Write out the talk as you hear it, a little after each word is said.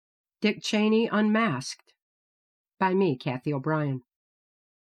Dick Cheney Unmasked by me, Kathy O'Brien.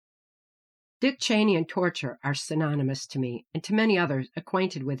 Dick Cheney and torture are synonymous to me and to many others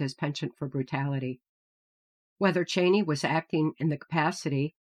acquainted with his penchant for brutality. Whether Cheney was acting in the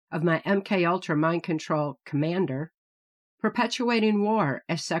capacity of my MKUltra mind control commander, perpetuating war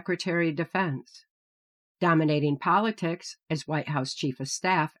as Secretary of Defense, dominating politics as White House Chief of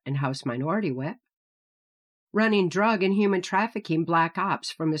Staff and House Minority Whip, running drug and human trafficking black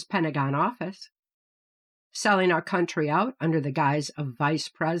ops from his Pentagon office, selling our country out under the guise of vice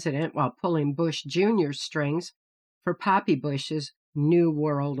president while pulling Bush Jr.'s strings for Poppy Bush's New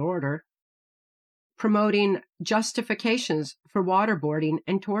World Order, promoting justifications for waterboarding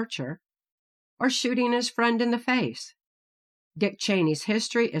and torture, or shooting his friend in the face. Dick Cheney's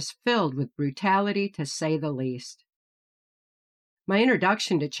history is filled with brutality, to say the least. My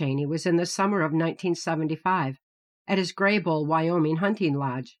introduction to Cheney was in the summer of 1975 at his Graybull, Wyoming hunting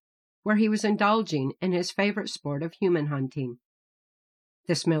lodge, where he was indulging in his favorite sport of human hunting.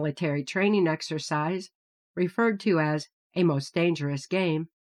 This military training exercise, referred to as a most dangerous game,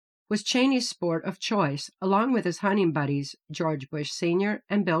 was Cheney's sport of choice, along with his hunting buddies George Bush Sr.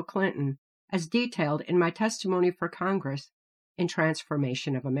 and Bill Clinton, as detailed in my testimony for Congress in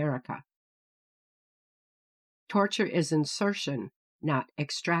Transformation of America. Torture is insertion, not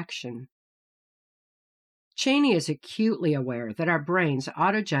extraction. Cheney is acutely aware that our brains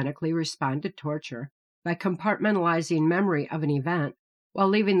autogenically respond to torture by compartmentalizing memory of an event while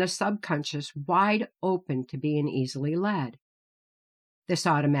leaving the subconscious wide open to being easily led. This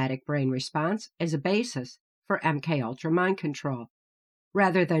automatic brain response is a basis for MKUltra mind control,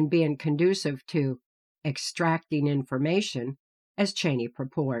 rather than being conducive to extracting information, as Cheney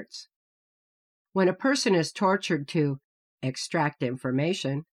purports. When a person is tortured to extract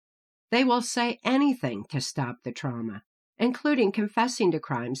information, they will say anything to stop the trauma, including confessing to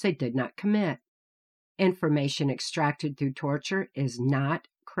crimes they did not commit. Information extracted through torture is not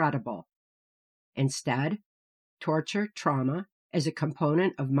credible. Instead, torture trauma is a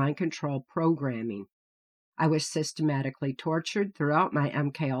component of mind control programming. I was systematically tortured throughout my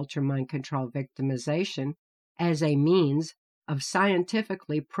MKUltra mind control victimization as a means of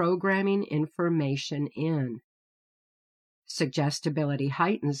scientifically programming information in. Suggestibility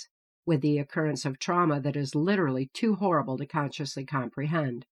heightens with the occurrence of trauma that is literally too horrible to consciously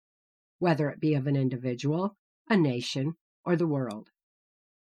comprehend, whether it be of an individual, a nation, or the world.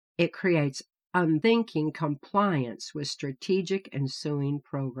 It creates unthinking compliance with strategic ensuing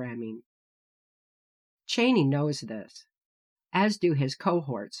programming. Cheney knows this, as do his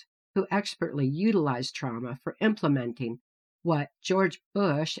cohorts, who expertly utilize trauma for implementing what George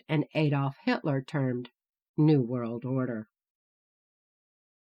Bush and Adolf Hitler termed New World Order.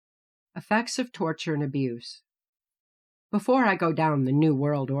 Effects of torture and abuse. Before I go down the New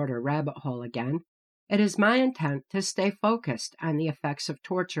World Order rabbit hole again, it is my intent to stay focused on the effects of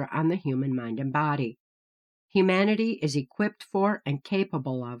torture on the human mind and body. Humanity is equipped for and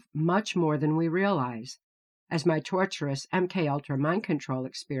capable of much more than we realize, as my torturous MKUltra mind control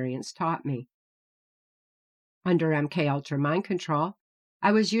experience taught me. Under MKUltra mind control,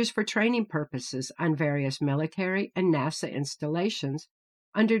 I was used for training purposes on various military and NASA installations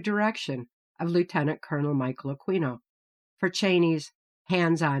under direction of Lieutenant Colonel Michael Aquino for Cheney's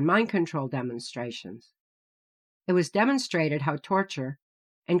hands-on mind control demonstrations. It was demonstrated how torture,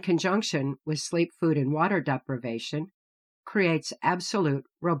 in conjunction with sleep, food, and water deprivation, creates absolute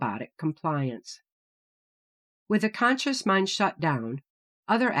robotic compliance. With the conscious mind shut down,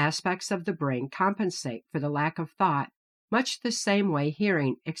 other aspects of the brain compensate for the lack of thought, much the same way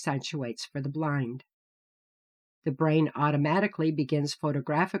hearing accentuates for the blind. The brain automatically begins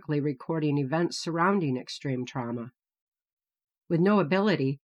photographically recording events surrounding extreme trauma. With no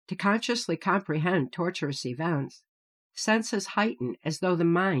ability to consciously comprehend torturous events, senses heighten as though the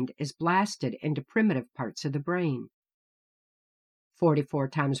mind is blasted into primitive parts of the brain. 44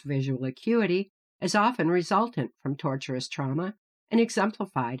 times visual acuity is often resultant from torturous trauma and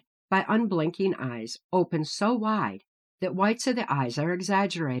exemplified by unblinking eyes open so wide that whites of the eyes are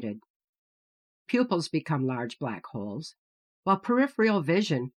exaggerated. Pupils become large black holes, while peripheral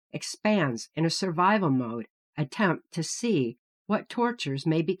vision expands in a survival mode attempt to see what tortures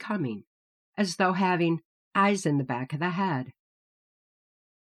may be coming, as though having eyes in the back of the head.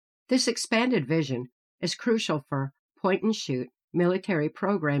 This expanded vision is crucial for point-and-shoot military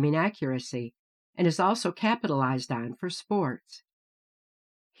programming accuracy and is also capitalized on for sports.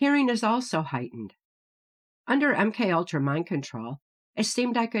 Hearing is also heightened. Under MKUltra mind control, it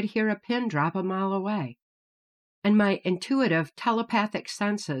seemed I could hear a pin drop a mile away, and my intuitive telepathic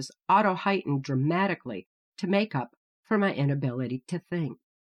senses auto-heightened dramatically to make up for my inability to think.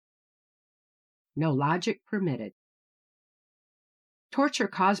 no logic permitted. Torture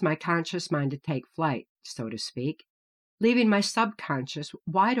caused my conscious mind to take flight, so to speak, leaving my subconscious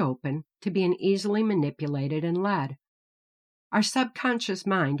wide open to being easily manipulated and led. Our subconscious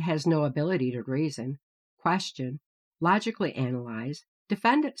mind has no ability to reason, question, logically analyze,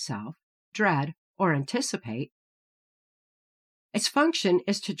 defend itself, dread, or anticipate. Its function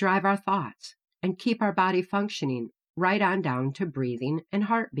is to drive our thoughts and keep our body functioning right on down to breathing and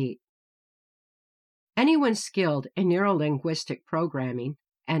heartbeat. Anyone skilled in neuro-linguistic programming,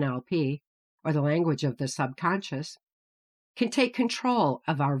 NLP, or the language of the subconscious, can take control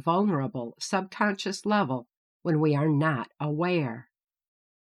of our vulnerable subconscious level when we are not aware.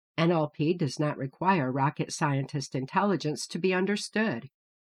 NLP does not require rocket scientist intelligence to be understood,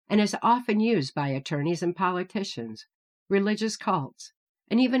 and is often used by attorneys and politicians, religious cults,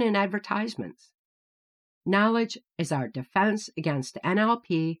 and even in advertisements. Knowledge is our defense against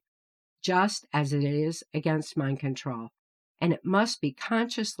NLP, just as it is against mind control, and it must be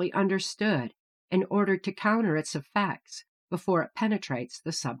consciously understood in order to counter its effects before it penetrates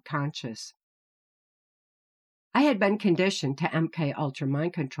the subconscious. I had been conditioned to MK Ultra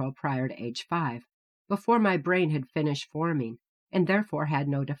mind control prior to age 5, before my brain had finished forming, and therefore had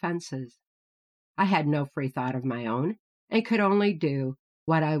no defenses. I had no free thought of my own, and could only do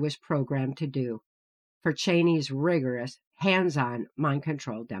what I was programmed to do, for Cheney's rigorous, hands-on mind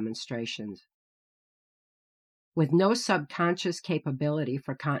control demonstrations. With no subconscious capability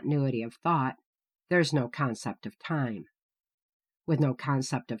for continuity of thought, there's no concept of time. With no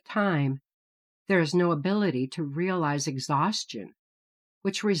concept of time, there is no ability to realize exhaustion,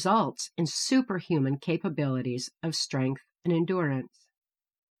 which results in superhuman capabilities of strength and endurance.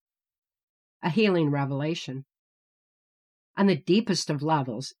 A healing revelation. On the deepest of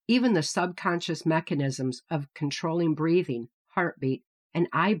levels, even the subconscious mechanisms of controlling breathing, heartbeat, and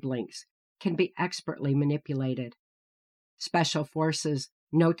eye blinks can be expertly manipulated. Special Forces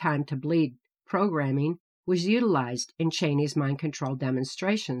No Time to Bleed programming was utilized in Cheney's mind control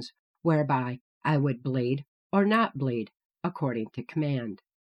demonstrations, whereby I would bleed or not bleed, according to command.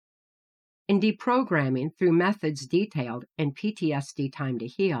 In deprogramming through methods detailed in PTSD Time to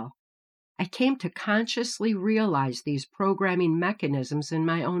Heal, I came to consciously realize these programming mechanisms in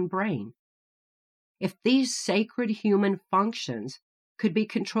my own brain. If these sacred human functions could be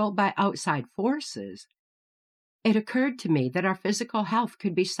controlled by outside forces, it occurred to me that our physical health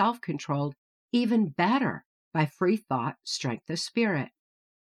could be self-controlled even better by free thought, strength of spirit.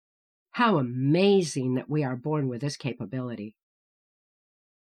 How amazing that we are born with this capability.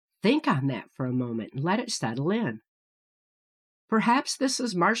 Think on that for a moment and let it settle in. Perhaps this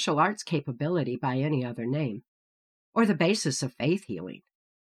is martial arts capability by any other name, or the basis of faith healing.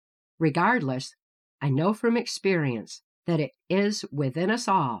 Regardless, I know from experience that it is within us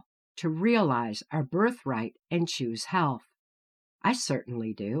all to realize our birthright and choose health. I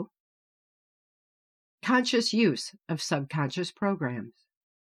certainly do. Conscious use of subconscious programs.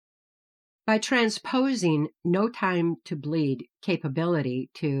 By transposing no time to bleed capability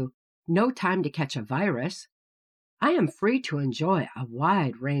to no time to catch a virus, I am free to enjoy a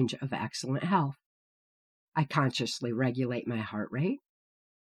wide range of excellent health. I consciously regulate my heart rate,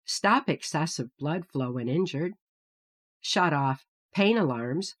 stop excessive blood flow when injured, shut off pain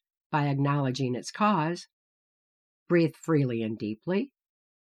alarms by acknowledging its cause, breathe freely and deeply,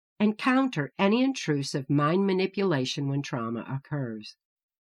 and counter any intrusive mind manipulation when trauma occurs.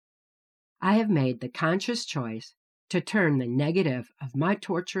 I have made the conscious choice to turn the negative of my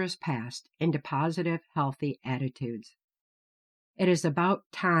torturous past into positive, healthy attitudes. It is about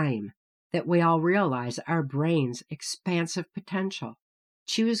time that we all realize our brain's expansive potential,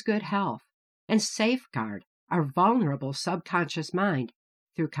 choose good health, and safeguard our vulnerable subconscious mind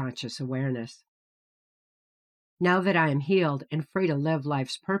through conscious awareness. Now that I am healed and free to live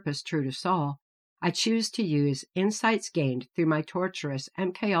life's purpose true to soul, I choose to use insights gained through my torturous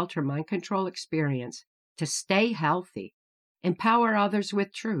MK Ultra mind control experience to stay healthy, empower others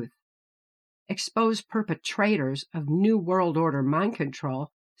with truth, expose perpetrators of New World Order mind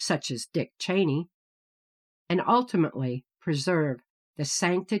control, such as Dick Cheney, and ultimately preserve the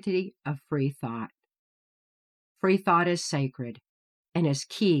sanctity of free thought. Free thought is sacred and is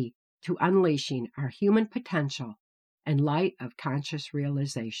key to unleashing our human potential and light of conscious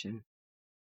realization.